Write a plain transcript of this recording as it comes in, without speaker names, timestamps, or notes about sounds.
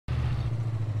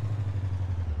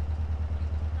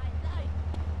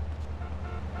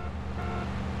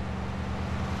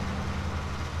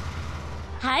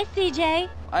Hi, CJ.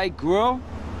 Hey, girl.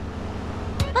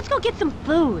 Let's go get some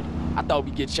food. I thought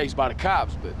we'd get chased by the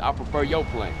cops, but I prefer your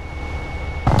plan.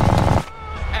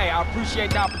 Hey, I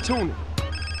appreciate the opportunity.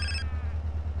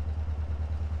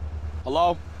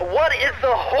 Hello? What is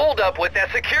the holdup with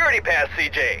that security pass,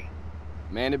 CJ?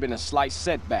 Man, there's been a slight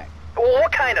setback.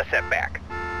 What kind of setback?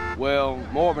 Well,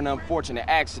 more of an unfortunate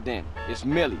accident. It's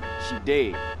Millie. She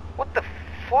dead. What the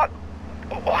fuck?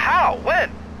 How?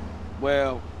 When?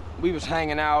 Well, we was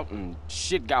hanging out and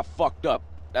shit got fucked up.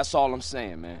 That's all I'm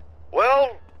saying, man.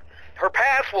 Well, her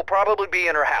pass will probably be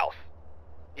in her house.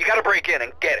 You gotta break in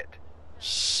and get it.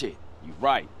 Shit, you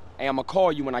right. Hey, I'ma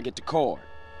call you when I get the card.